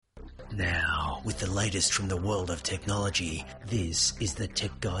Now, with the latest from the world of technology, this is the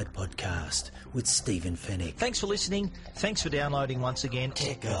Tech Guide Podcast with Stephen Fennick. Thanks for listening. Thanks for downloading once again.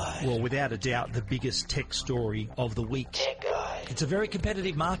 Tech Guide. Well, without a doubt, the biggest tech story of the week. Tech Guide. It's a very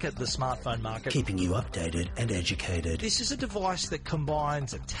competitive market, the smartphone market. Keeping you updated and educated. This is a device that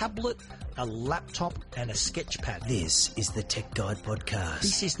combines a tablet, a laptop, and a sketchpad. This is the Tech Guide Podcast.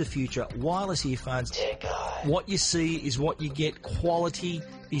 This is the future. Wireless earphones. Tech Guide. What you see is what you get. Quality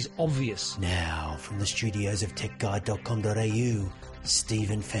is obvious. Now, from the studios of techguide.com.au,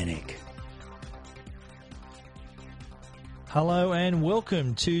 Stephen Fennick. Hello and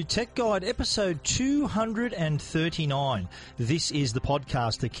welcome to Tech Guide episode 239. This is the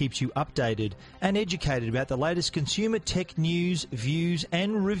podcast that keeps you updated and educated about the latest consumer tech news, views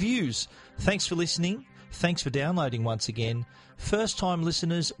and reviews. Thanks for listening. Thanks for downloading once again. First-time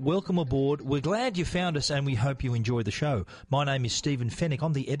listeners, welcome aboard. We're glad you found us and we hope you enjoy the show. My name is Stephen Fennick.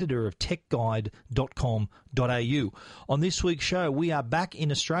 I'm the editor of techguide.com.au. On this week's show, we are back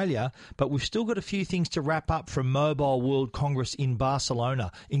in Australia, but we've still got a few things to wrap up from Mobile World Congress in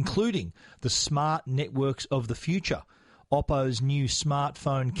Barcelona, including the smart networks of the future, Oppo's new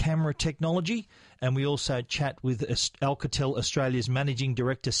smartphone camera technology, and we also chat with Alcatel Australia's Managing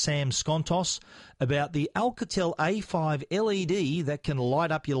Director Sam Skontos about the Alcatel A5 LED that can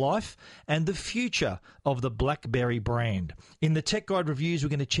light up your life and the future of the BlackBerry brand. In the Tech Guide reviews, we're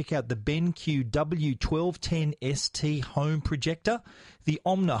going to check out the BenQ W1210ST home projector, the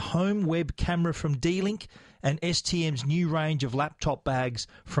Omna home web camera from D-Link, and STM's new range of laptop bags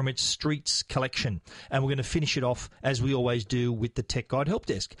from its Streets collection. And we're going to finish it off, as we always do, with the Tech Guide Help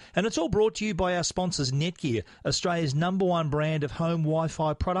Desk. And it's all brought to you by our sponsors Netgear, Australia's #1 brand of home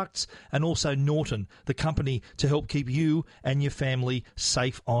Wi-Fi products, and also Norton, the company to help keep you and your family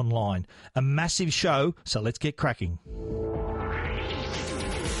safe online. A massive show, so let's get cracking.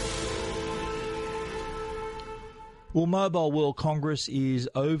 Well, Mobile World Congress is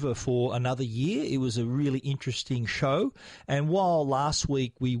over for another year. It was a really interesting show. And while last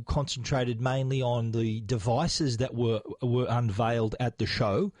week we concentrated mainly on the devices that were unveiled at the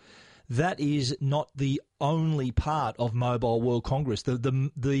show, that is not the only part of Mobile World Congress.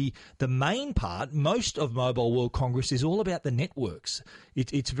 The main part, most of Mobile World Congress, is all about the networks.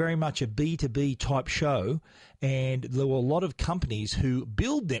 It's very much a B2B type show, and there were a lot of companies who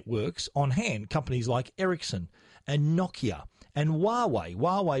build networks on hand, companies like Ericsson and Nokia and Huawei.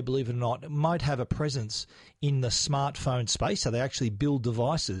 Huawei, believe it or not, might have a presence in the smartphone space, so they actually build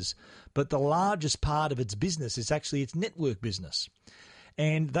devices, but the largest part of its business is actually its network business.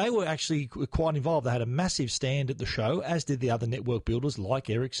 And they were actually quite involved. They had a massive stand at the show, as did the other network builders like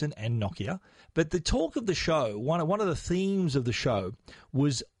Ericsson and Nokia. But the talk of the show, one of the themes of the show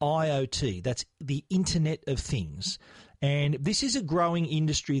was IoT. That's the Internet of Things. And this is a growing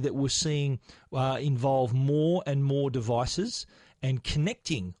industry that we're seeing involve more and more devices and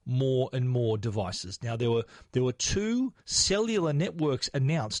connecting more and more devices. Now, there were two cellular networks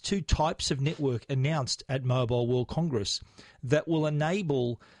announced, two types of network announced at Mobile World Congress that will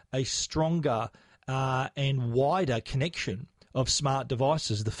enable a stronger and wider connection of smart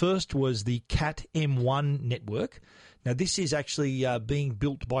devices. The first was the Cat M1 network. Now, this is actually being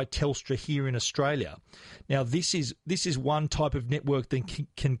built by Telstra here in Australia. Now, this is one type of network that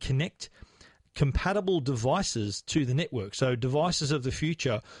can connect compatible devices to the network. So devices of the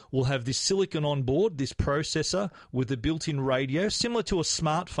future will have this silicon on board, this processor with a built-in radio, similar to a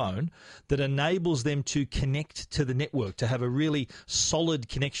smartphone, that enables them to connect to the network, to have a really solid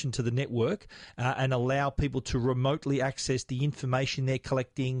connection to the network and allow people to remotely access the information they're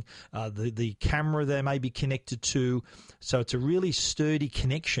collecting, the camera they may be connected to. So it's a really sturdy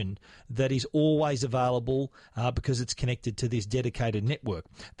connection that is always available because it's connected to this dedicated network.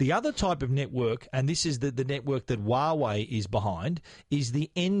 The other type of network, and this is the network that Huawei is behind, is the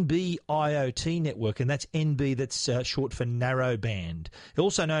NB IoT network, and that's NB, that's short for narrowband,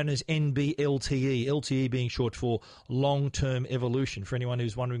 also known as NB LTE, LTE being short for long-term evolution. For anyone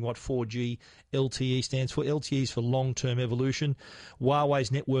who's wondering what 4G LTE stands for, LTE is for long-term evolution.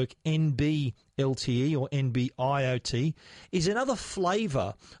 Huawei's network NB LTE or NB IoT is another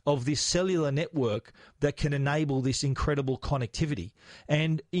flavor of this cellular network that can enable this incredible connectivity.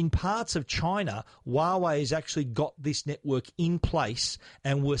 And in parts of China, Huawei has actually got this network in place,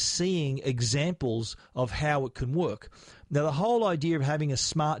 and we're seeing examples of how it can work. Now, the whole idea of having a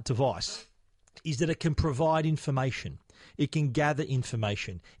smart device is that it can provide information. It can gather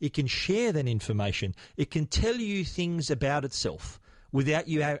information. It can share that information. It can tell you things about itself without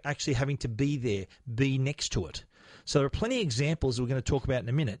you actually having to be there, be next to it. So there are plenty of examples we're going to talk about in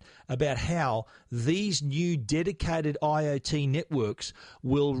a minute about how these new dedicated IoT networks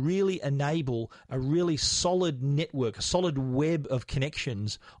will really enable a really solid network, a solid web of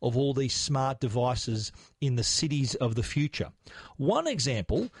connections of all these smart devices in the cities of the future. One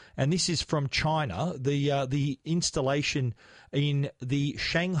example, and this is from China, the installation in the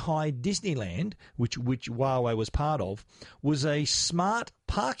Shanghai Disneyland, which Huawei was part of, was a smart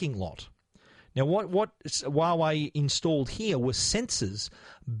parking lot. Now, what Huawei installed here was sensors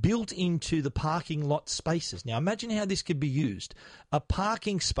built into the parking lot spaces. Now, imagine how this could be used. A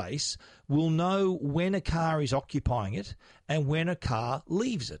parking space will know when a car is occupying it and when a car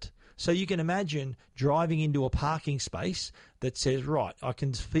leaves it. So you can imagine driving into a parking space that says, right, I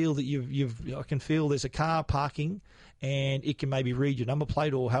can feel that I can feel there's a car parking, and it can maybe read your number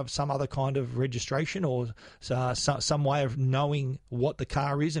plate or have some other kind of registration or some way of knowing what the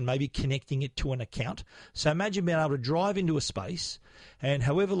car is and maybe connecting it to an account. So imagine being able to drive into a space, and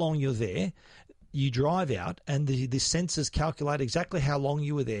however long you're there, you drive out and the sensors calculate exactly how long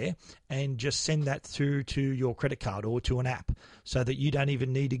you were there and just send that through to your credit card or to an app so that you don't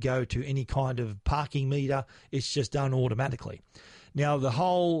even need to go to any kind of parking meter. It's just done automatically. Now,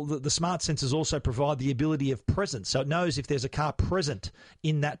 the smart sensors also provide the ability of presence, so it knows if there's a car present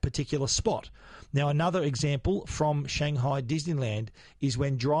in that particular spot. Now, another example from Shanghai Disneyland is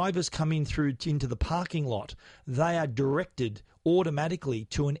when drivers come into the parking lot, they are directed automatically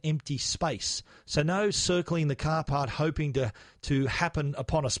to an empty space. So no circling the car park hoping to happen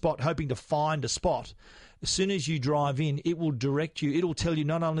upon a spot, hoping to find a spot. As soon as you drive in, it will direct you. It will tell you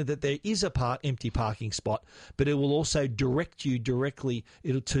not only that there is a empty parking spot, but it will also direct you directly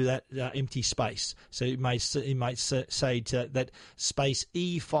to that empty space. So it might say that space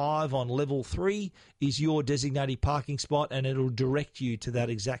E5 on level 3 is your designated parking spot, and it'll direct you to that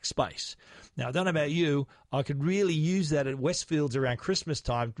exact space. Now, I don't know about you, I could really use that at Westfields around Christmas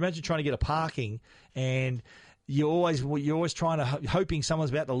time. Imagine trying to get a parking and you're always hoping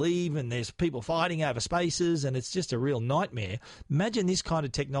someone's about to leave and there's people fighting over spaces and it's just a real nightmare. Imagine this kind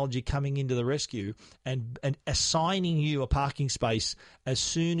of technology coming into the rescue and assigning you a parking space as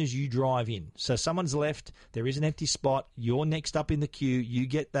soon as you drive in. So someone's left, there is an empty spot, you're next up in the queue, you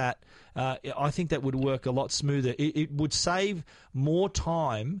get that. I think that would work a lot smoother. It would save more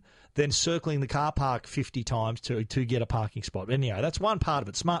time than circling the car park 50 times to get a parking spot. Anyway, that's one part of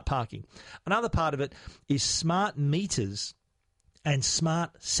it, smart parking. Another part of it is smart meters and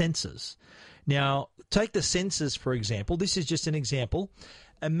smart sensors. Now, take the sensors, for example. This is just an example.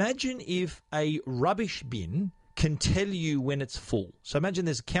 Imagine if a rubbish bin can tell you when it's full. So imagine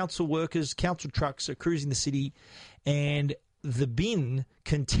there's council trucks are cruising the city, and the bin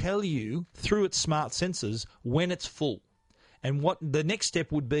can tell you through its smart sensors when it's full. And what the next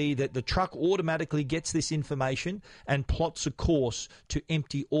step would be that the truck automatically gets this information and plots a course to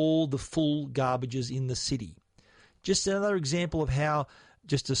empty all the full garbages in the city. Just another example of how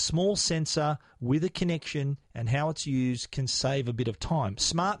just a small sensor with a connection and how it's used can save a bit of time.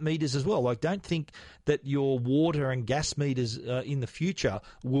 Smart meters as well. Like, don't think that your water and gas meters in the future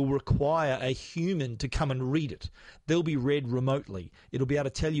will require a human to come and read it. They'll be read remotely. It'll be able to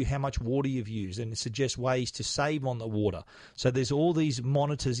tell you how much water you've used and suggest ways to save on the water. So there's all these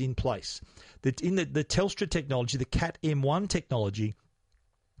monitors in place. In the Telstra technology, the Cat M1 technology,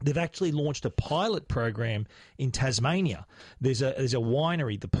 they've actually launched a pilot program in Tasmania. There's a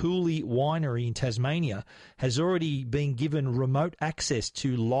winery, the Pooley Winery in Tasmania, has already been given remote access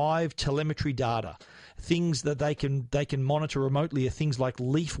to live telemetry data. Things that they can monitor remotely are things like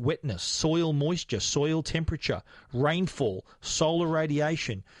leaf wetness, soil moisture, soil temperature, rainfall, solar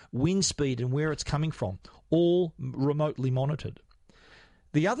radiation, wind speed, and where it's coming from, all remotely monitored.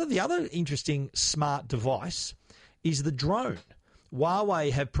 The other interesting smart device is the drone.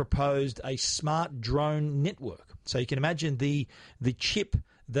 Huawei have proposed a smart drone network. So you can imagine the chip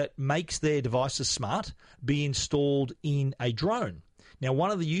that makes their devices smart be installed in a drone. Now, one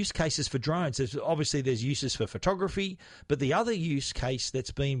of the use cases for drones is obviously there's uses for photography, but the other use case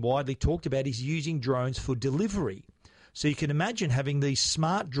that's been widely talked about is using drones for delivery. So you can imagine having these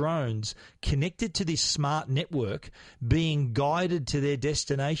smart drones connected to this smart network being guided to their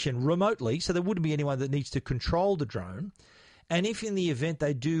destination remotely, so there wouldn't be anyone that needs to control the drone. And if in the event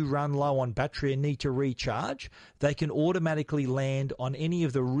they do run low on battery and need to recharge, they can automatically land on any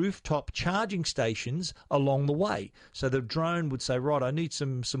of the rooftop charging stations along the way. So the drone would say, right, I need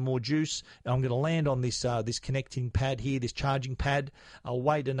some more juice. I'm going to land on this connecting pad here, this charging pad. I'll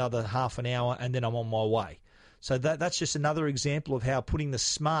wait another half an hour and then I'm on my way. So that's just another example of how putting the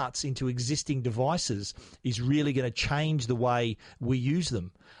smarts into existing devices is really going to change the way we use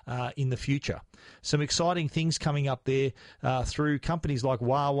them in the future. Some exciting things coming up there through companies like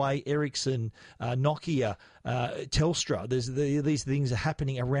Huawei, Ericsson, Nokia, Telstra. These things are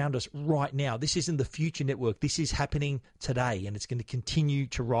happening around us right now. This isn't the future network. This is happening today, and it's going to continue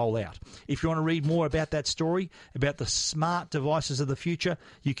to roll out. If you want to read more about that story, about the smart devices of the future,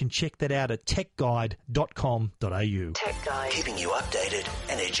 you can check that out at techguide.com.au. Tech Guide, keeping you updated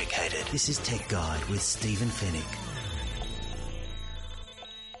and educated. This is Tech Guide with Stephen Fennick.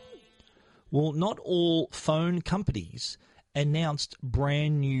 Well, not all phone companies announced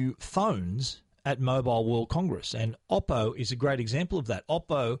brand new phones at Mobile World Congress, and Oppo is a great example of that.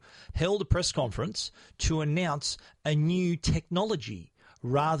 Oppo held a press conference to announce a new technology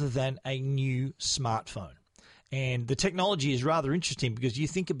rather than a new smartphone. And the technology is rather interesting because you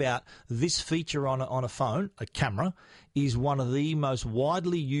think about this feature on a phone, a camera, is one of the most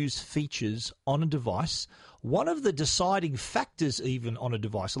widely used features on a device. One of the deciding factors even on a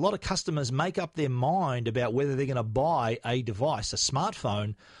device. A lot of customers make up their mind about whether they're going to buy a device, a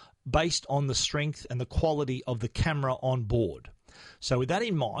smartphone, based on the strength and the quality of the camera on board. So with that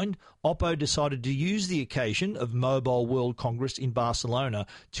in mind, Oppo decided to use the occasion of Mobile World Congress in Barcelona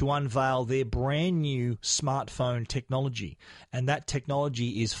to unveil their brand new smartphone technology. And that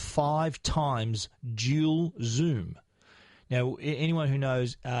technology is 5 times dual zoom. Now, anyone who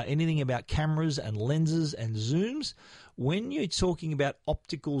knows anything about cameras and lenses and zooms, when you're talking about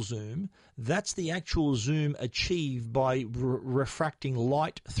optical zoom, that's the actual zoom achieved by refracting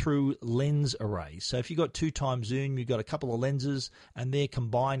light through lens arrays. So if you've got 2 times zoom, you've got a couple of lenses, and they're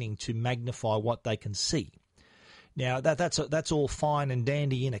combining to magnify what they can see. Now, that's all fine and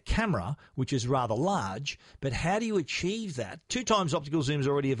dandy in a camera, which is rather large, but how do you achieve that? 2 times optical zoom is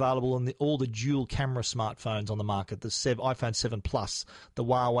already available on all the dual camera smartphones on the market, the iPhone 7 Plus, the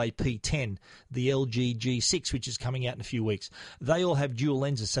Huawei P10, the LG G6, which is coming out in a few weeks. They all have dual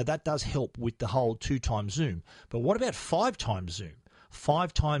lenses, so that does help with the whole 2 times zoom. But what about 5 times zoom?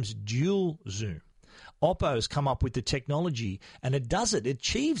 5 times dual zoom. Oppo has come up with the technology, and it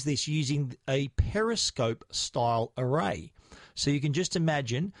achieves this using a periscope-style array. So you can just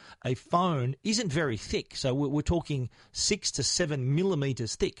imagine a phone isn't very thick, so we're talking 6 to 7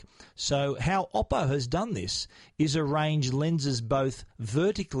 millimeters thick. So how Oppo has done this is arrange lenses both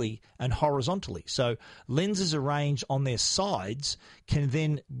vertically and horizontally. So lenses arranged on their sides can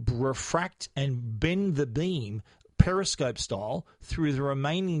then refract and bend the beam periscope style through the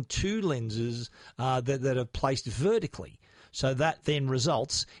remaining 2 lenses that are placed vertically. So that then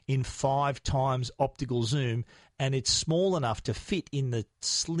results in 5 times optical zoom, and it's small enough to fit in the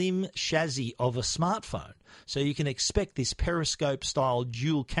slim chassis of a smartphone. So you can expect this periscope-style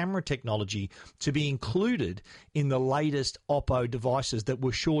dual camera technology to be included in the latest Oppo devices that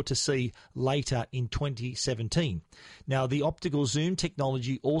we're sure to see later in 2017. Now, the optical zoom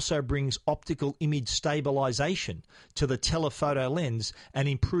technology also brings optical image stabilization to the telephoto lens and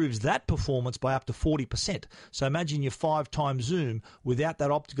improves that performance by up to 40%. So imagine your 5 times zoom. Without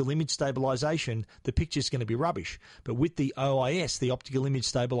that optical image stabilization, the picture's going to be rubbish. But with the OIS, the optical image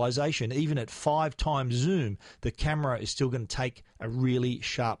stabilization, even at 5 times zoom, the camera is still going to take a really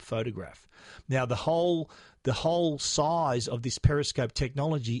sharp photograph. Now, the whole size of this periscope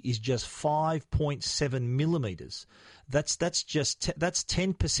technology is just 5.7 millimeters. That's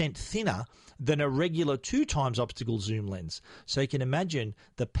 10% thinner than a regular 2 times optical zoom lens. So you can imagine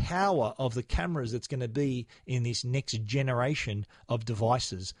the power of the cameras that's going to be in this next generation of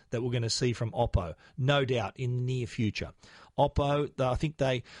devices that we're going to see from Oppo, no doubt, in the near future. Oppo, I think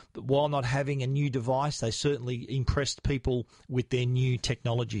while not having a new device, they certainly impressed people with their new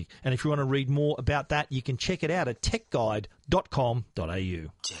technology. And if you want to read more about that, you can check it out at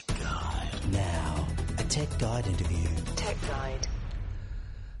techguide.com.au. Tech Guide. Now, a Tech Guide interview. Tech Guide.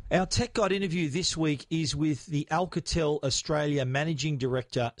 Our Tech Guide interview this week is with the Alcatel Australia Managing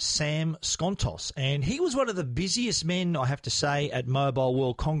Director, Sam Skontos. And he was one of the busiest men, I have to say, at Mobile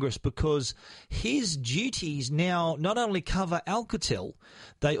World Congress because his duties now not only cover Alcatel,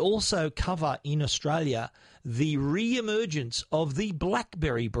 they also cover in Australia the re-emergence of the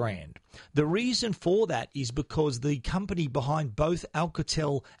BlackBerry brand. The reason for that is because the company behind both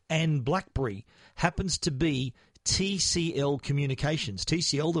Alcatel and BlackBerry happens to be TCL Communications.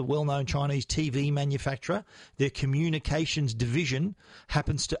 TCL, the well-known Chinese TV manufacturer, their communications division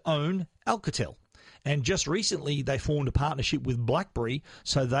happens to own Alcatel. And just recently, they formed a partnership with BlackBerry,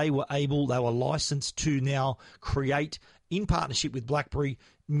 so they were licensed to now create in partnership with BlackBerry,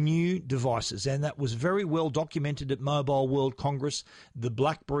 new devices, and that was very well documented at Mobile World Congress. The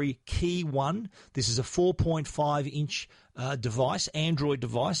BlackBerry KEYone. This is a 4.5-inch device, Android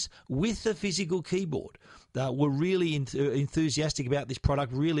device, with a physical keyboard. We're really enthusiastic about this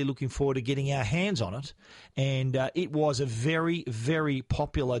product, really looking forward to getting our hands on it. And it was a very, very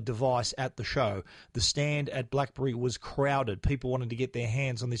popular device at the show. The stand at BlackBerry was crowded. People wanted to get their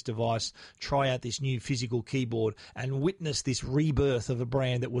hands on this device, try out this new physical keyboard, and witness this rebirth of a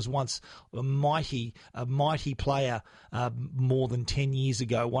brand that was once a mighty player more than 10 years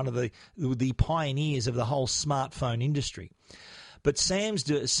ago, one of the pioneers of the whole smartphone industry. But Sam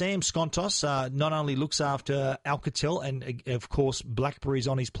Skontos not only looks after Alcatel and, of course, BlackBerry's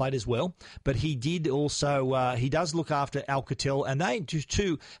on his plate as well, but he does look after Alcatel, and they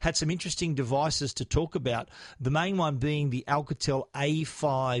too had some interesting devices to talk about, the main one being the Alcatel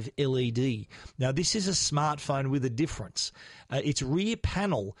A5 LED. Now, this is a smartphone with a difference. Its rear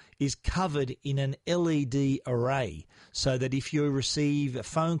panel is covered in an LED array, so that if you receive a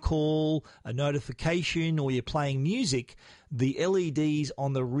phone call, a notification, or you're playing music, the LEDs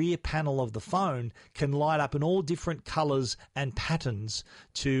on the rear panel of the phone can light up in all different colours and patterns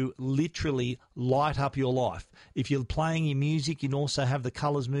to literally light up your life. If you're playing your music, you can also have the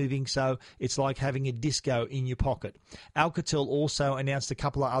colours moving, so it's like having a disco in your pocket. Alcatel also announced a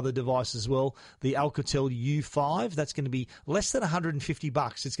couple of other devices as well. The Alcatel U5, that's going to be less than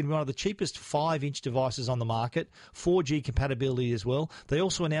 $150. It's going to be one of the cheapest 5-inch devices on the market, 4G compatibility as well. They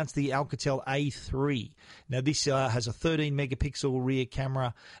also announced the Alcatel A3. Now, this has a 13-megapixel rear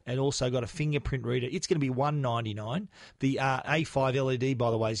camera and also got a fingerprint reader. It's going to be $199. The A5 LED,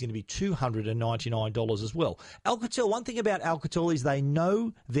 by the way, is going to be $299 as well. Alcatel, one thing about Alcatel is they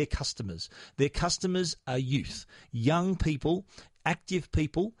know their customers. Their customers are youth, young people, active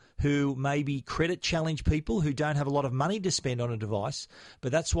people who may be credit-challenged people who don't have a lot of money to spend on a device,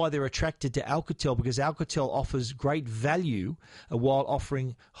 but that's why they're attracted to Alcatel, because Alcatel offers great value while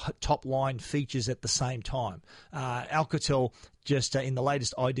offering top-line features at the same time. Alcatel, just in the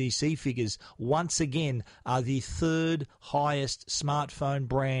latest IDC figures, once again are the third highest smartphone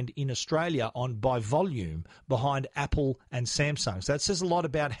brand in Australia by volume, behind Apple and Samsung. So that says a lot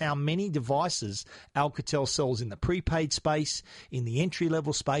about how many devices Alcatel sells in the prepaid space, in the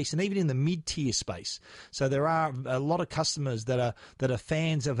entry-level space, and even in the mid-tier space. So there are a lot of customers that are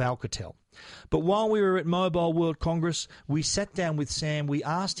fans of Alcatel. But while we were at Mobile World Congress, we sat down with Sam. We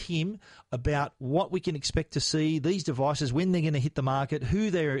asked him about what we can expect to see, these devices, when they're going to hit the market, who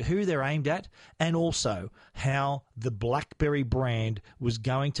they're aimed at, and also how the BlackBerry brand was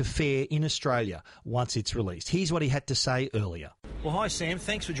going to fare in Australia once it's released. Here's what he had to say earlier. Well, hi, Sam.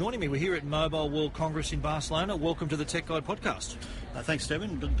 Thanks for joining me. We're here at Mobile World Congress in Barcelona. Welcome to the Tech Guide podcast. Thanks,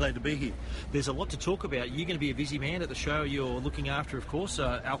 Stephen. Glad to be here. There's a lot to talk about. You're going to be a busy man at the show. You're looking after, of course,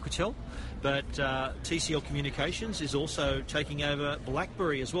 Alcatel, but TCL Communications is also taking over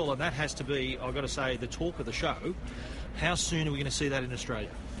BlackBerry as well, and that has to be, I've got to say, the talk of the show. How soon are we going to see that in Australia?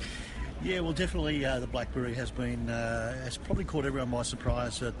 Yeah, well, definitely the BlackBerry has probably caught everyone by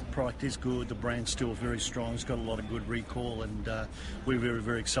surprise. The product is good, the brand's still very strong, it's got a lot of good recall, and we're very,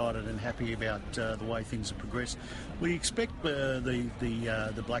 very excited and happy about the way things have progressed. We expect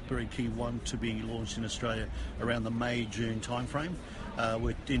the BlackBerry KEYone to be launched in Australia around the May-June timeframe.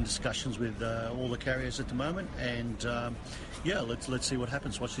 We're in discussions with all the carriers at the moment, and let's see what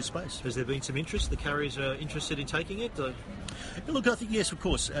happens. Watch this space. Has there been some interest? The carriers are interested in taking it? Look, I think yes, of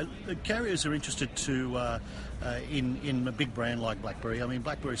course. The carriers are interested in a big brand like BlackBerry. I mean,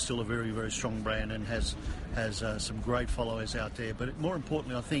 BlackBerry is still a very, very strong brand and has some great followers out there. But more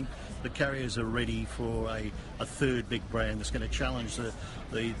importantly, I think the carriers are ready for a third big brand that's going to challenge the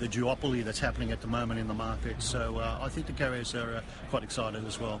duopoly that's happening at the moment in the market. So I think the carriers are quite excited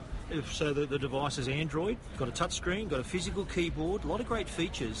as well. So the device is Android, got a touchscreen, got a physical keyboard, a lot of great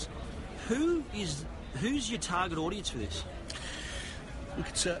features. Who's your target audience for this? Look,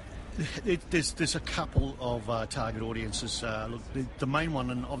 there's a couple of target audiences. Look, the main one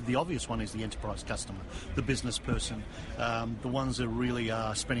and the obvious one is the enterprise customer, the business person, the ones that really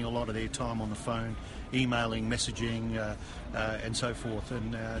are spending a lot of their time on the phone, emailing, messaging, and so forth.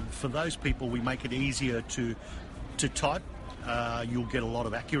 And for those people, we make it easier to type. You'll get a lot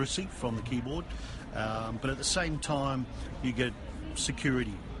of accuracy from the keyboard, but at the same time, you get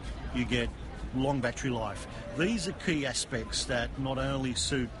security, you get long battery life. These are key aspects that not only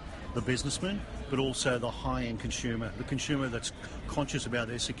suit the businessman, but also the high-end consumer, the consumer that's conscious about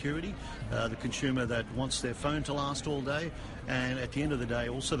their security, the consumer that wants their phone to last all day, and at the end of the day,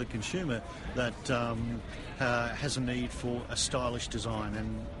 also the consumer that has a need for a stylish design.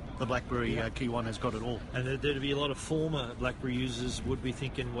 And the BlackBerry KEYone has got it all. And there'd be a lot of former BlackBerry users would be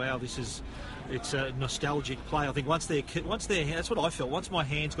thinking, "Wow, it's a nostalgic play." I think once they're that's what I felt. Once my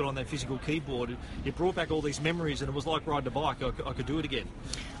hands got on that physical keyboard, it brought back all these memories, and it was like riding a bike. I could do it again.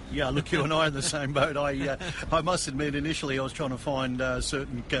 Yeah, look, you and I are in the same boat. I must admit, initially I was trying to find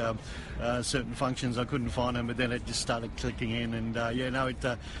certain functions. I couldn't find them, but then it just started clicking in. And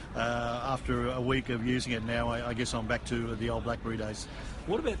after a week of using it now, I guess I'm back to the old BlackBerry days.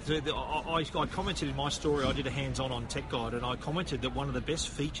 What about I commented in my story, I did a hands-on on Tech Guide, and I commented that one of the best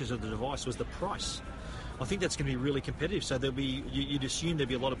features of the device was the price. I think that's going to be really competitive, so you'd assume there'd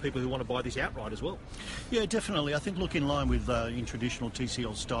be a lot of people who want to buy this outright as well. Yeah, definitely. I think, look, in line with in traditional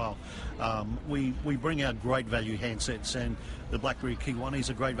TCL style, we bring out great value handsets, and the BlackBerry KEYone is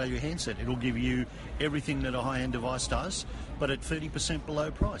a great value handset. It'll give you everything that a high-end device does, but at 30% below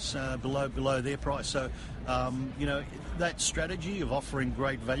price, below their price. So, that strategy of offering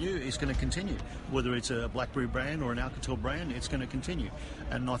great value is going to continue. Whether it's a BlackBerry brand or an Alcatel brand, it's going to continue.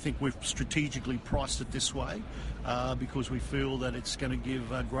 And I think we've strategically priced it this way because we feel that it's going to give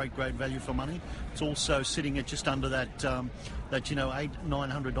great value for money. It's also sitting at just under that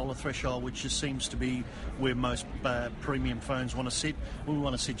 $800-900 threshold, which just seems to be where most premium phones want to sit. We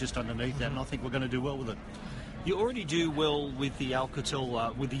want to sit just underneath that, and I think we're going to do well with it. You already do well with the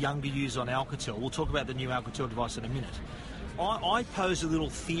Alcatel, with the younger users on Alcatel. We'll talk about the new Alcatel device in a minute. I posed a little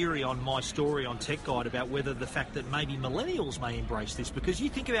theory on my story on Tech Guide about whether the fact that maybe millennials may embrace this, because you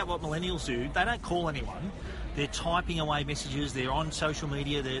think about what millennials do, they don't call anyone, they're typing away messages, they're on social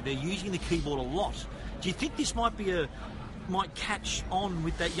media, they're using the keyboard a lot. Do you think this might catch on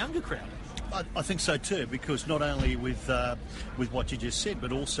with that younger crowd? I think so too, because not only with what you just said,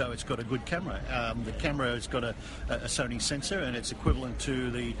 but also it's got a good camera. The camera has got a Sony sensor, and it's equivalent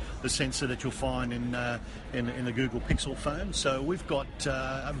to the sensor that you'll find in the Google Pixel phone. So we've got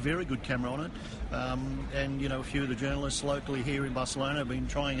a very good camera on it, and a few of the journalists locally here in Barcelona have been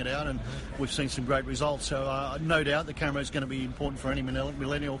trying it out, and we've seen some great results. So no doubt the camera is going to be important for any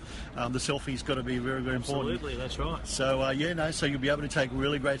millennial. The selfie's got to be very important. Absolutely, that's right. So so you'll be able to take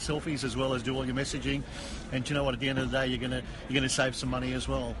really great selfies as well as do all your messaging, and you know what? At the end of the day, you're going to save some money as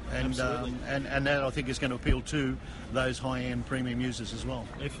well, and that I think is going to appeal to those high-end premium users as well.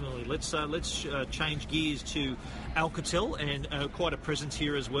 Definitely. Let's change gears to Alcatel, and quite a presence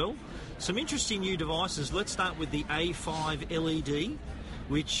here as well. Some interesting new devices. Let's start with the A5 LED,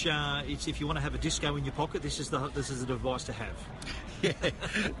 which if you want to have a disco in your pocket, this is the device to have. Yeah,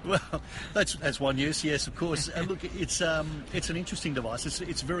 well, that's one use. Yes, of course. And look, it's an interesting device.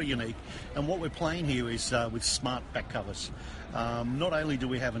 It's very unique, and what we're playing here is with smart back covers. Not only do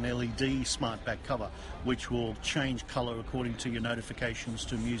we have an LED smart back cover, which will change colour according to your notifications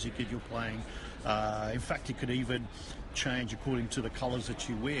to music that you're playing. In fact, it could even change according to the colours that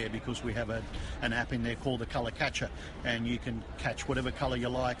you wear, because we have an app in there called the Colour Catcher, and you can catch whatever colour you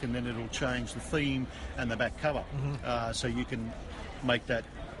like, and then it'll change the theme and the back cover. So you can make that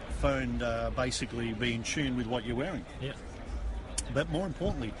phone basically be in tune with what you're wearing. Yeah. But more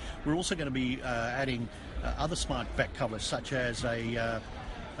importantly, we're also going to be adding other smart back covers, such as a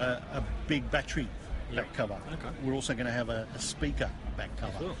big battery back cover. Okay. We're also going to have a speaker back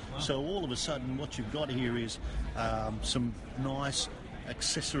cover. Cool. Wow. So all of a sudden, what you've got here is some nice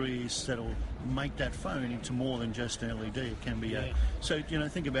accessories that'll make that phone into more than just an LED. It can be so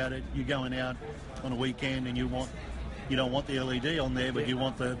think about it. You're going out on a weekend and you don't want the LED on there, but you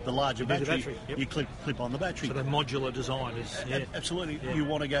want the larger battery. Yep. You clip on the battery. So the modular design is... Absolutely. Yeah. You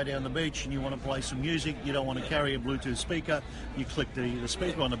want to go down the beach and you want to play some music. You don't want to carry a Bluetooth speaker. You click the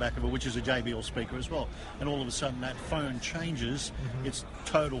speaker on the back of it, which is a JBL speaker as well. And all of a sudden that phone changes its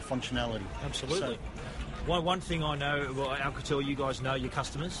total functionality. Absolutely. One thing I know, well, Alcatel, you guys know your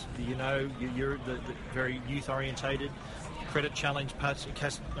customers. You're the very youth-orientated, credit-challenged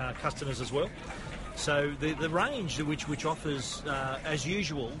customers as well. So the range which offers, as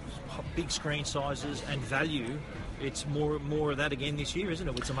usual, big screen sizes and value, it's more of that again this year, isn't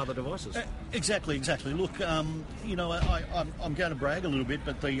it, with some other devices? Exactly. Look, I'm going to brag a little bit,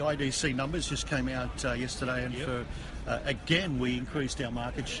 but the IDC numbers just came out yesterday, and for again we increased our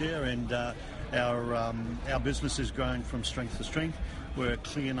market share, and our business is growing from strength to strength. We're a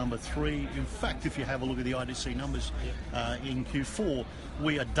clear number 3. In fact, if you have a look at the IDC numbers in Q4,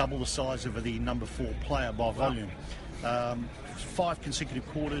 we are double the size of the number 4 player by volume. 5 consecutive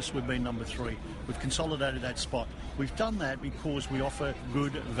quarters, we've been number 3. We've consolidated that spot. We've done that because we offer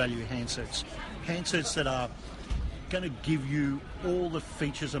good value handsets. Handsets that are going to give you all the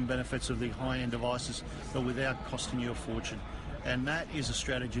features and benefits of the high-end devices, but without costing you a fortune. And that is a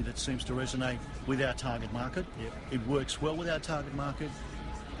strategy that seems to resonate with our target market. It works well with our target market.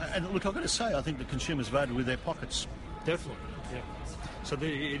 And look, I've got to say, I think the consumers voted with their pockets. Definitely, yeah. So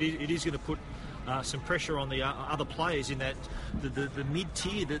it is going to put some pressure on the other players in that the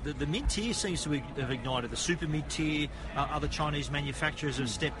mid-tier. The mid-tier seems to have ignited. The super mid-tier, other Chinese manufacturers have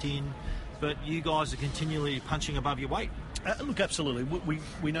stepped in, but you guys are continually punching above your weight. Look, absolutely.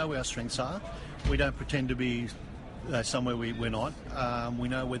 We know where our strengths are. We don't pretend to be somewhere we're not. We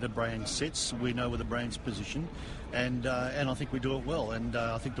know where the brand sits. We know where the brand's positioned. And I think we do it well, and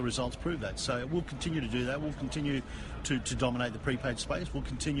I think the results prove that. So we'll continue to do that. We'll continue to dominate the prepaid space. We'll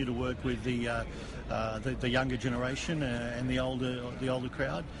continue to work with the younger generation and the older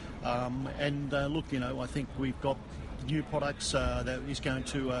crowd. Look, I think we've got new products that is going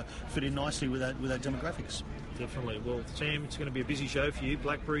to fit in nicely with that demographics. Definitely. Well, Sam, it's going to be a busy show for you.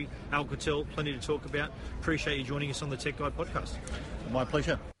 BlackBerry, Alcatel, plenty to talk about. Appreciate you joining us on the Tech Guide podcast. My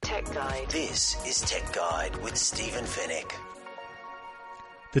pleasure. Tech Guide. This is Tech Guide with Stephen Fennick.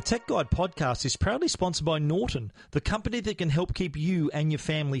 The Tech Guide podcast is proudly sponsored by Norton, the company that can help keep you and your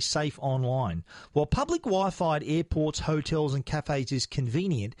family safe online. While public Wi-Fi at airports, hotels and cafes is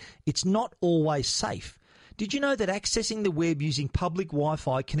convenient, it's not always safe. Did you know that accessing the web using public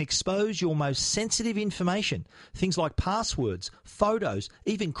Wi-Fi can expose your most sensitive information, things like passwords, photos,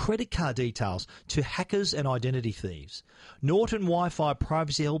 even credit card details, to hackers and identity thieves? Norton Wi-Fi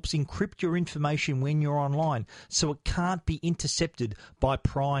Privacy helps encrypt your information when you're online so it can't be intercepted by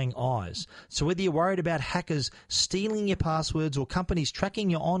prying eyes. So whether you're worried about hackers stealing your passwords or companies tracking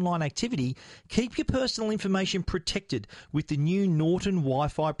your online activity, keep your personal information protected with the new Norton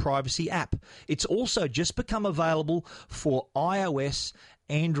Wi-Fi Privacy app. It's also just become available for iOS,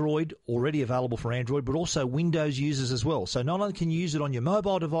 Android, already available for Android, but also Windows users as well. So not only can you use it on your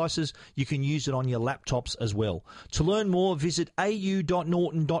mobile devices, you can use it on your laptops as well. To learn more, visit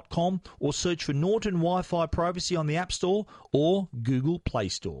au.norton.com or search for Norton Wi-Fi Privacy on the App Store or Google Play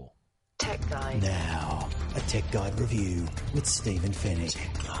Store. Tech Guide. Now, a Tech Guide review with Stephen Fennick.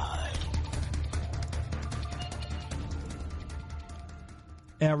 Tech Guide.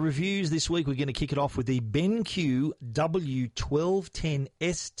 Our reviews this week, we're going to kick it off with the BenQ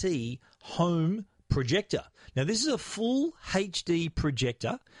W1210ST home projector. Now, this is a full HD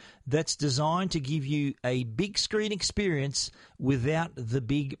projector that's designed to give you a big screen experience without the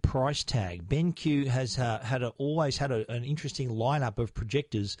big price tag. BenQ has always had an interesting lineup of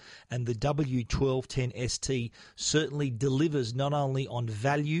projectors, and the W1210ST certainly delivers not only on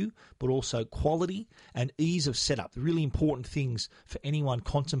value but also quality and ease of setup. Really important things for anyone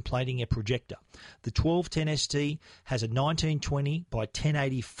contemplating a projector. The 1210ST has a 1920 by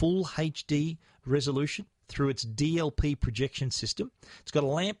 1080 full HD resolution through its DLP projection system. It's got a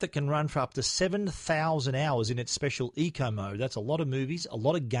lamp that can run for up to 7,000 hours in its special eco mode. That's a lot of movies, a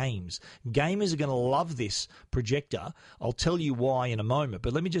lot of games. Gamers are going to love this projector. I'll tell you why in a moment,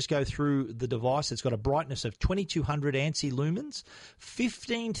 but let me just go through the device. It's got a brightness of 2200 ANSI lumens,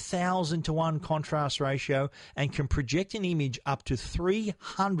 15,000 to 1 contrast ratio, and can project an image up to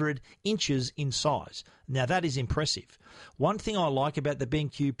 300 inches in size. Now, that is impressive. One thing I like about the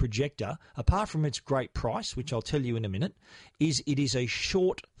BenQ projector, apart from its great price, which I'll tell you in a minute, is it is a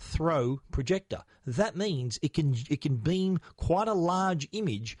short throw projector. That means it can beam quite a large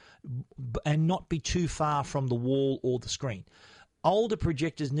image and not be too far from the wall or the screen. Older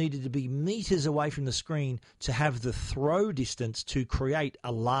projectors needed to be meters away from the screen to have the throw distance to create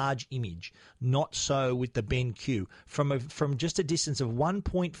a large image. Not so with the BenQ. From just a distance of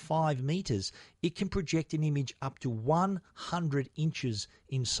 1.5 meters, it can project an image up to 100 inches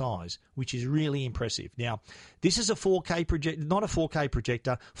in size, which is really impressive. Now, this is a 4K projector, not a 4K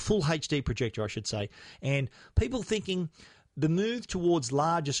projector, full HD projector, I shoshould say. And people thinking the move towards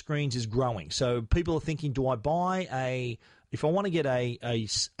larger screens is growing. So people are thinking, do I buy if I want to get a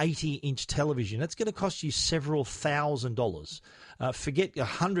 80-inch television, that's going to cost you several $1,000s. Forget a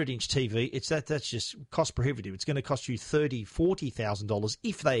 100-inch TV. That's just cost prohibitive. It's going to cost you $30,000, $40,000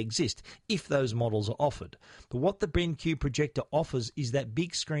 if they exist, if those models are offered. But what the BenQ projector offers is that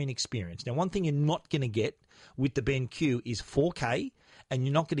big screen experience. Now, one thing you're not going to get with the BenQ is 4K, and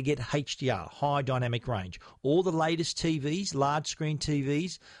you're not going to get HDR, high dynamic range. All the latest TVs, large screen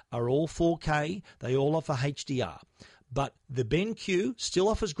TVs, are all 4K. They all offer HDR. But the BenQ still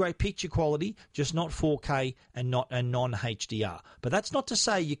offers great picture quality, just not 4K and non-HDR. But that's not to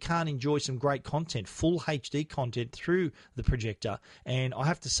say you can't enjoy some great content, full HD content through the projector. And I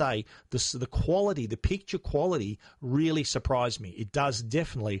have to say, the quality, the picture quality really surprised me. It does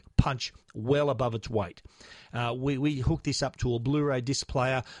definitely punch well above its weight. We hooked this up to a Blu-ray disc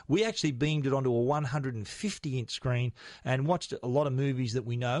player. We actually beamed it onto a 150-inch screen and watched a lot of movies that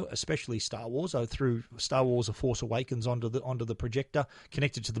we know, especially Star Wars. Through Star Wars: A Force Awakens buttons onto the projector,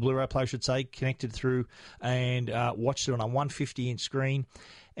 connected to the Blu-ray player, I should say, connected through, and watched it on a 150-inch screen.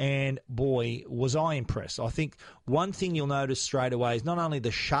 And boy, was I impressed. I think one thing you'll notice straight away is not only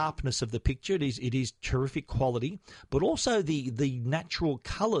the sharpness of the picture, it is terrific quality, but also the natural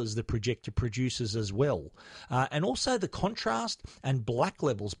colours the projector produces as well. And also the contrast and black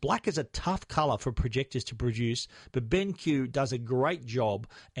levels. Black is a tough colour for projectors to produce, but BenQ does a great job.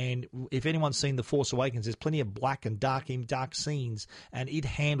 And if anyone's seen The Force Awakens, there's plenty of black and dark scenes, and it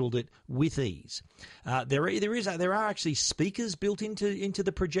handled it with ease. There are actually speakers built into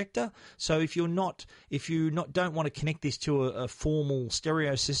the projector, so if you don't want to connect this to a formal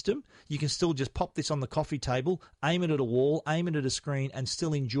stereo system, you can still just pop this on the coffee table, aim it at a wall, aim it at a screen, and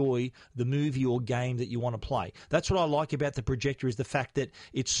still enjoy the movie or game that you want to play. That's what I like about the projector, is the fact that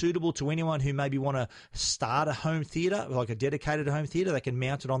it's suitable to anyone who maybe want to start a home theater, like a dedicated home theater. They can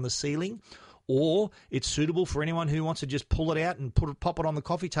mount it on the ceiling. Or it's suitable for anyone who wants to just pull it out and pop it on the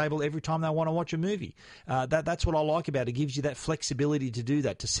coffee table every time they want to watch a movie. That's what I like about it. It gives you that flexibility to do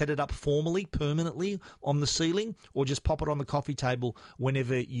that, to set it up formally, permanently on the ceiling, or just pop it on the coffee table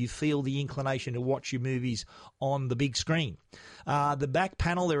whenever you feel the inclination to watch your movies on the big screen. The back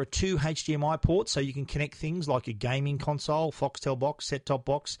panel, there are 2 HDMI ports, so you can connect things like a gaming console, Foxtel box, set-top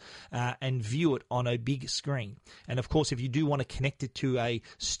box, and view it on a big screen. And of course, if you do want to connect it to a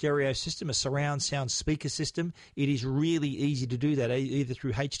stereo system, a surround sound speaker system, it is really easy to do that, either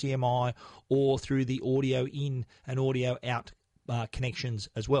through HDMI or through the audio in and audio out connections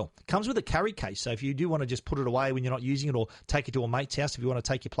as well. Comes with a carry case, so if you do want to just put it away when you're not using it, or take it to a mate's house, if you want to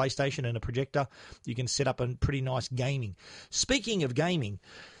take your PlayStation and a projector, you can set up a pretty nice gaming. Speaking of gaming,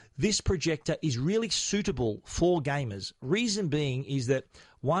 this projector is really suitable for gamers. Reason being is that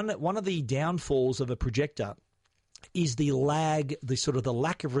one of the downfalls of a projector is the lag, the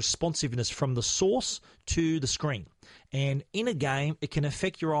lack of responsiveness from the source to the screen. And in a game, it can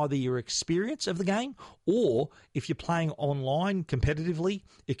affect either your experience of the game, or if you're playing online competitively,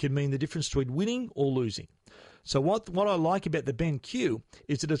 it can mean the difference between winning or losing. So what I like about the BenQ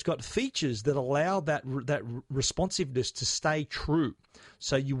is that it's got features that allow that responsiveness to stay true.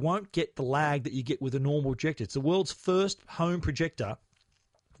 So you won't get the lag that you get with a normal projector. It's the world's first home projector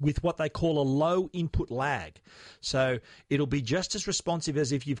with what they call a low input lag. So it'll be just as responsive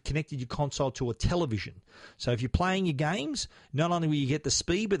as if you've connected your console to a television. So if you're playing your games, not only will you get the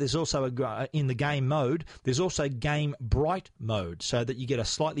speed, but there's also, in the game mode, there's also game bright mode, so that you get a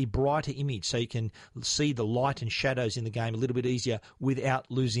slightly brighter image, so you can see the light and shadows in the game a little bit easier without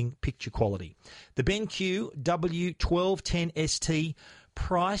losing picture quality. The BenQ W1210ST,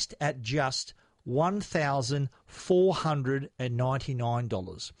 priced at just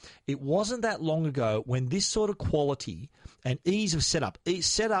 $1,499. It wasn't that long ago when this sort of quality and ease of setup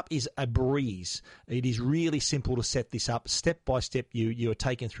is a breeze. It is really simple to set this up. Step by step, you are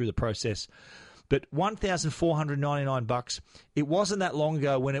taken through the process. But $1,499, it wasn't that long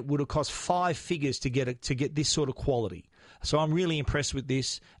ago when it would have cost 5 figures to get this sort of quality. So I'm really impressed with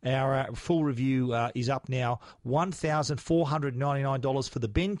this. Our full review is up now. $1,499 for the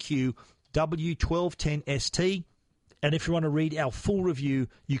BenQ W1210ST. And if you want to read our full review,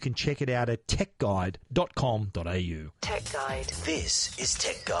 you can check it out at techguide.com.au. Tech Guide. This is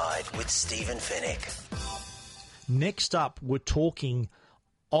Tech Guide with Stephen Fennick. Next up, we're talking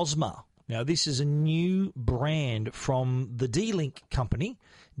Osma. Now, this is a new brand from the D-Link company.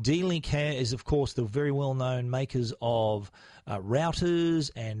 D-Link is, of course, the very well-known makers of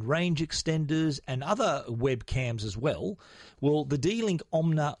routers and range extenders and other webcams as well. Well, the D-Link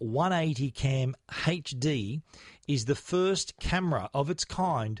Omna 180 Cam HD is the first camera of its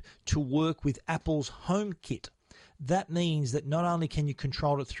kind to work with Apple's HomeKit. That means that not only can you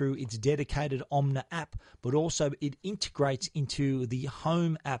control it through its dedicated Omna app, but also it integrates into the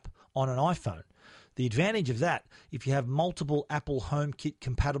Home app on an iPhone. The advantage of that, if you have multiple Apple HomeKit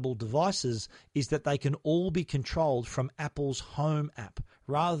compatible devices, is that they can all be controlled from Apple's Home app,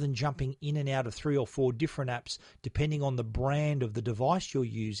 rather than jumping in and out of 3 or 4 different apps. Depending on the brand of the device you're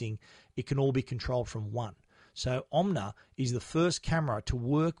using, it can all be controlled from one. So Omna is the first camera to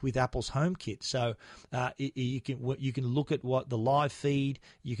work with Apple's HomeKit. So you can look at what the live feed,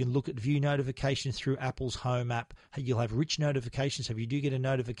 you can look at view notifications through Apple's Home app. You'll have rich notifications. So if you do get a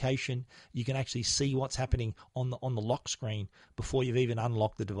notification, you can actually see what's happening on the lock screen before you've even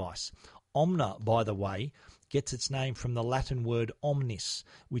unlocked the device. Omna, by the way, gets its name from the Latin word omnis,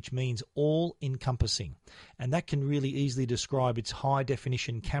 which means all-encompassing. And that can really easily describe its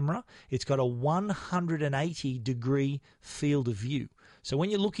high-definition camera. It's got a 180-degree field of view. So when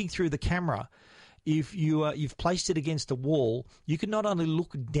you're looking through the camera, if you've placed it against a wall, you can not only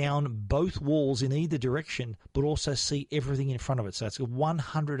look down both walls in either direction, but also see everything in front of it. So it's a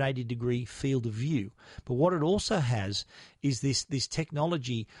 180-degree field of view. But what it also has is this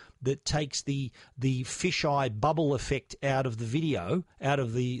technology that takes the fisheye bubble effect out of the video, out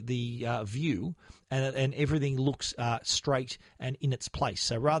of the view, and everything looks straight and in its place.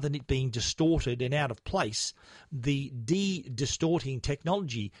 So rather than it being distorted and out of place, the de-distorting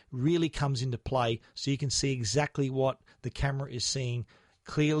technology really comes into play, so you can see exactly what the camera is seeing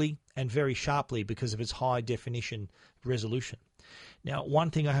clearly and very sharply because of its high definition resolution. Now,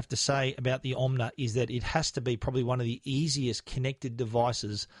 one thing I have to say about the Omna is that it has to be probably one of the easiest connected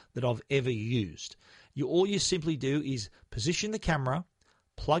devices that I've ever used. All you simply do is position the camera,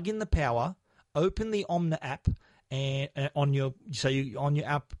 plug in the power, open the Omna app, and on your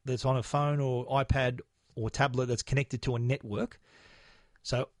app that's on a phone or iPad or tablet that's connected to a network.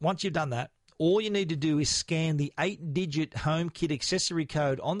 So once you've done that, all you need to do is scan the 8-digit HomeKit accessory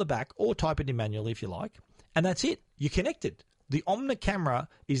code on the back, or type it in manually if you like, and that's it. You're connected. The Omna camera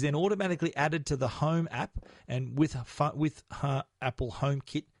is then automatically added to the Home app, and with Apple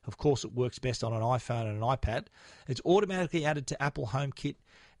HomeKit, of course it works best on an iPhone and an iPad, it's automatically added to Apple HomeKit.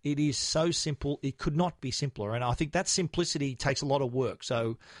 It is so simple, it could not be simpler, and I think that simplicity takes a lot of work,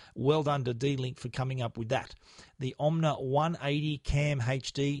 so well done to D-Link for coming up with that. The Omna 180 Cam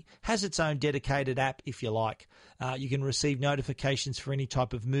HD has its own dedicated app, if you like. You can receive notifications for any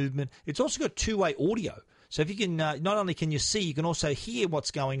type of movement. It's also got two-way audio. So if you can, not only can you see, you can also hear what's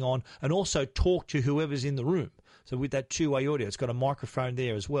going on and also talk to whoever's in the room. So with that two-way audio, it's got a microphone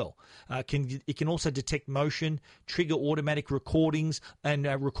there as well. It can also detect motion, trigger automatic recordings, and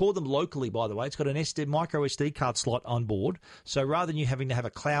record them locally, by the way. It's got an micro SD card slot on board. So rather than you having to have a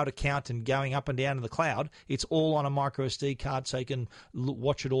cloud account and going up and down in the cloud, it's all on a micro SD card, so you can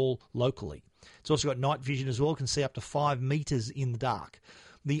watch it all locally. It's also got night vision as well. It can see up to 5 meters in the dark.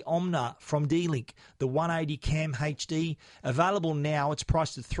 The Omna from D-Link, the 180 Cam HD, available now. It's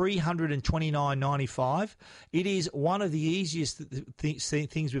priced at $329.95. It is one of the easiest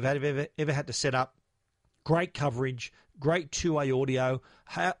things we've ever had to set up. Great coverage, great two-way audio,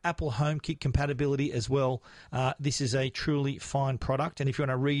 Apple HomeKit compatibility as well. This is a truly fine product, and if you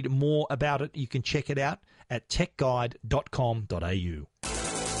want to read more about it, you can check it out at techguide.com.au.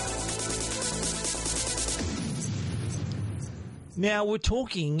 Now, we're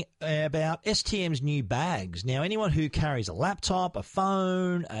talking about STM's new bags. Now, anyone who carries a laptop, a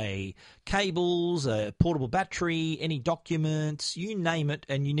phone, cables, a portable battery, any documents, you name it,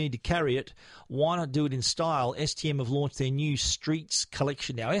 and you need to carry it, why not do it in style? STM have launched their new Streets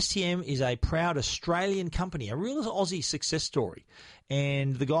collection. Now, STM is a proud Australian company, a real Aussie success story.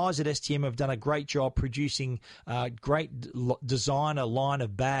 And the guys at STM have done a great job producing a great designer line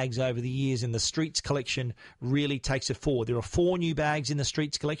of bags over the years, and the Streets collection really takes it forward. There are 4 new bags in the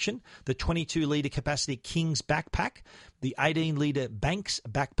Streets collection: the 22-litre capacity King's backpack, the 18-litre Banks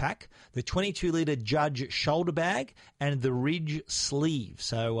backpack, the 22-litre Judge shoulder bag, and the Ridge sleeve.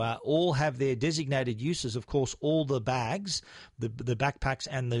 So all have their designated uses. Of course, all the bags, the backpacks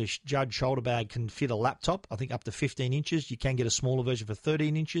and the Judge shoulder bag can fit a laptop, I think up to 15 inches. You can get a smaller version for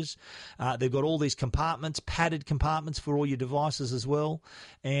 13 inches. They've got all these compartments, padded compartments for all your devices as well.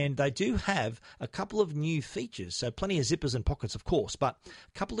 And they do have a couple of new features. So plenty of zippers and pockets, of course, but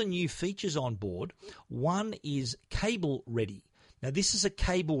a couple of new features on board. One is cable ready. Now, this is a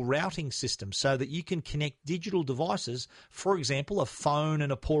cable routing system so that you can connect digital devices, for example, a phone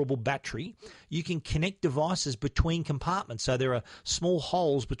and a portable battery. You can connect devices between compartments. So there are small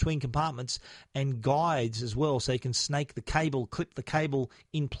holes between compartments and guides as well, so you can snake the cable, clip the cable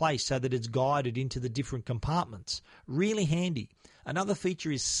in place so that it's guided into the different compartments. Really handy. Another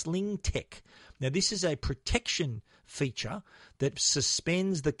feature is Sling Tech. Now, this is a protection feature that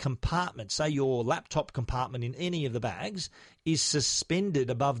suspends the compartment. Say your laptop compartment in any of the bags is suspended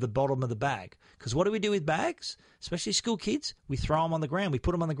above the bottom of the bag. Because what do we do with bags? Especially school kids, we throw them on the ground. We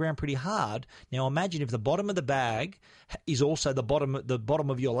put them on the ground pretty hard. Now imagine if the bottom of the bag is also the bottom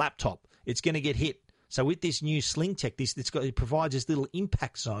of your laptop. It's going to get hit. So with this new Sling Tech, it provides this little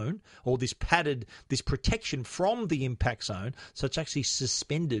impact zone, or this protection from the impact zone, so it's actually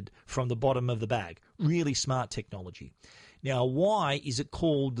suspended from the bottom of the bag. Really smart technology. Now, why is it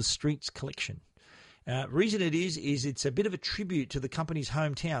called the Streets Collection? Reason it is it's a bit of a tribute to the company's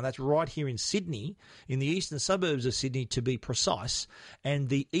hometown. That's right here in Sydney, in the eastern suburbs of Sydney to be precise. And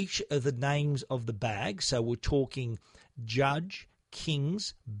each of the names of the bags, so we're talking Judge,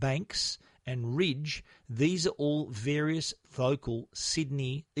 Kings, Banks, and Ridge. These are all various local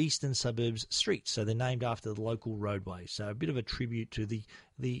Sydney eastern suburbs streets, so they're named after the local roadway. So a bit of a tribute to the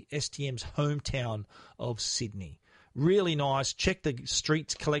STM's hometown of Sydney. Really nice. Check the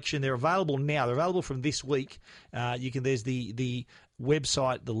streets collection. They're available now. They're available from this week. There's the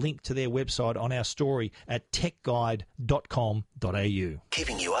website, the link to their website on our story at techguide.com.au.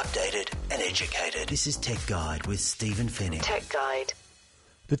 Keeping you updated and educated. This is Tech Guide with Stephen Fennick. Tech Guide.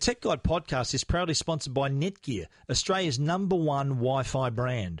 The Tech Guide podcast is proudly sponsored by Netgear, Australia's #1 Wi-Fi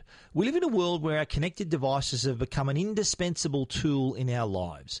brand. We live in a world where our connected devices have become an indispensable tool in our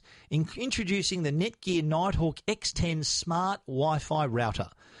lives. Introducing the Netgear Nighthawk X10 Smart Wi-Fi Router.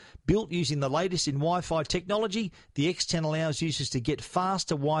 Built using the latest in Wi-Fi technology, the X10 allows users to get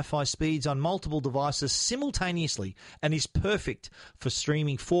faster Wi-Fi speeds on multiple devices simultaneously and is perfect for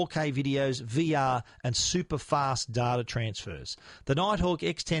streaming 4K videos, VR, and super fast data transfers. The Nighthawk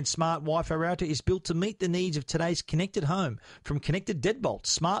X10 Smart Wi-Fi Router is built to meet the needs of today's connected home, from connected deadbolts,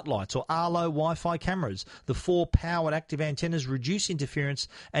 smart lights, or Arlo Wi-Fi cameras. The 4 powered active antennas reduce interference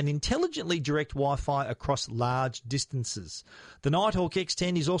and intelligently direct Wi-Fi across large distances. The Nighthawk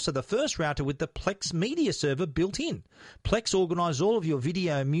X10 is also the first router with the Plex media server built in. Plex organises all of your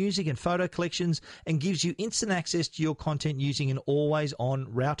video, music and photo collections and gives you instant access to your content using an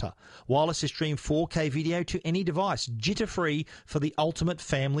always-on router. Wireless to stream 4K video to any device, jitter-free for the ultimate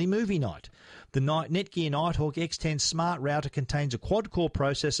family movie night. The Netgear Nighthawk X10 Smart Router contains a quad-core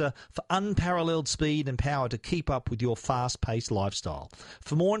processor for unparalleled speed and power to keep up with your fast-paced lifestyle.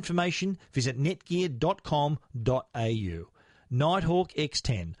 For more information, visit netgear.com.au. Nighthawk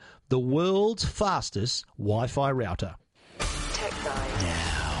X10, the world's fastest Wi-Fi router. Tech Guide.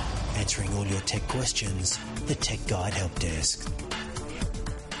 Now, answering all your tech questions, the Tech Guide Help Desk.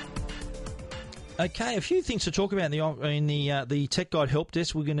 Okay, a few things to talk about in the Tech Guide Help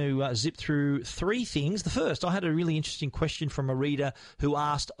Desk. We're going to zip through 3 things. The first, I had a really interesting question from a reader who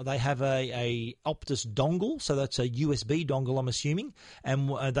asked, they have a Optus dongle, so that's a USB dongle, I'm assuming, and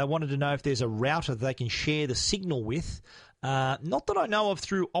they wanted to know if there's a router that they can share the signal with. Not that I know of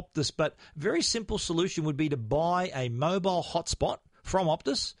through Optus, but very simple solution would be to buy a mobile hotspot from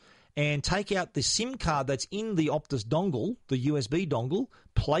Optus and take out the SIM card that's in the Optus dongle, the USB dongle,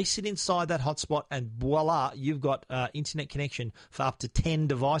 place it inside that hotspot, and voila, you've got internet connection for up to 10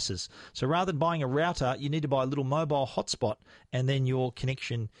 devices. So rather than buying a router, you need to buy a little mobile hotspot, and then your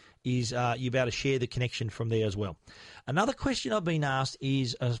connection is you're able to share the connection from there as well. Another question I've been asked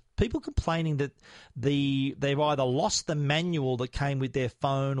is people complaining that they've either lost the manual that came with their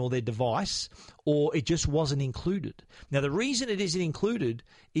phone or their device, or it just wasn't included. Now, the reason it isn't included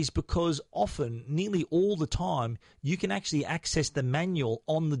is because often, nearly all the time, you can actually access the manual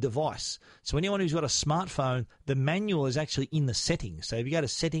on the device. So anyone who's got a smartphone, the manual is actually in the settings. So if you go to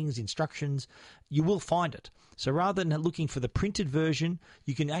settings, instructions, you will find it. So rather than looking for the printed version,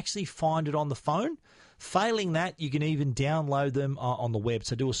 you can actually find it on the phone. Failing that, you can even download them on the web.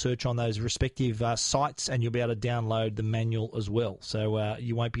 So do a search on those respective sites and you'll be able to download the manual as well. So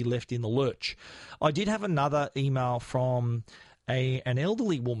you won't be left in the lurch. I did have another email from an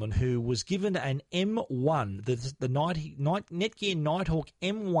elderly woman who was given an M1, the Netgear Nighthawk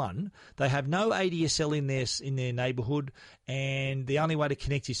M1. They have no ADSL in their neighbourhood, and the only way to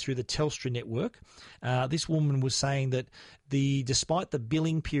connect is through the Telstra network. This woman was saying that despite the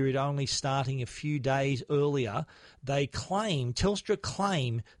billing period only starting a few days earlier, Telstra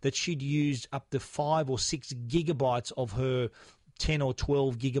claim that she'd used up to 5 or 6 gigabytes of her 10 or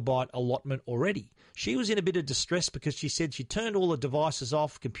 12 gigabyte allotment already. She was in a bit of distress because she said she turned all the devices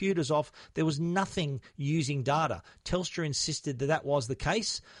off, computers off. There was nothing using data. Telstra insisted that was the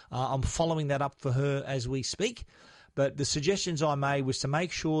case. I'm following that up for her as we speak. But the suggestions I made was to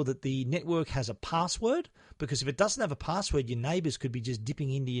make sure that the network has a password, because if it doesn't have a password, your neighbours could be just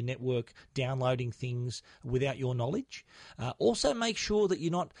dipping into your network, downloading things without your knowledge. Also make sure that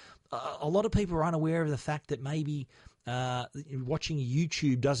you're not... a lot of people are unaware of the fact that maybe... watching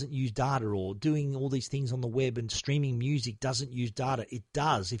YouTube doesn't use data, or doing all these things on the web and streaming music doesn't use data. It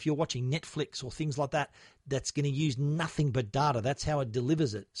does. If you're watching Netflix or things like that, that's going to use nothing but data. That's how it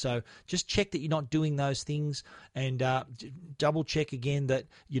delivers it. So just check that you're not doing those things, and double check again that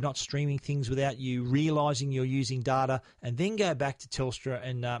you're not streaming things without you realising you're using data, and then go back to Telstra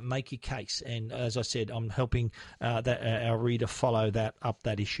and make your case. And as I said, I'm helping our reader follow that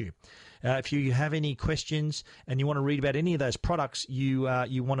issue. If you have any questions and you want to read about any of those products you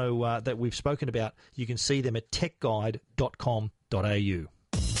want to that we've spoken about, you can see them at techguide.com.au.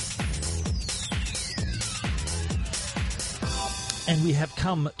 And we have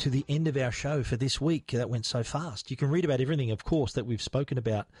come to the end of our show for this week. That went so fast. You can read about everything, of course, that we've spoken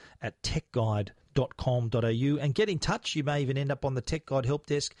about at techguide.com.au and get in touch. You may even end up on the Tech Guide help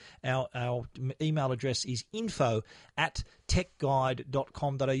desk. Our email address is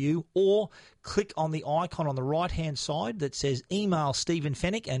info@techguide.com.au, or click on the icon on the right-hand side that says email Stephen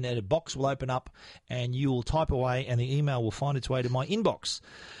Fennick, and a box will open up and you will type away and the email will find its way to my inbox.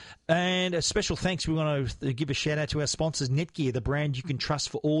 And a special thanks, we want to give a shout-out to our sponsors, Netgear, the brand you can trust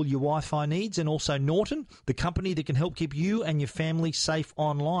for all your Wi-Fi needs, and also Norton, the company that can help keep you and your family safe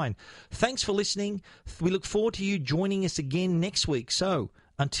online. Thanks for listening. We look forward to you joining us again next week. So,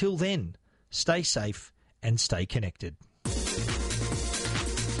 until then, stay safe and stay connected.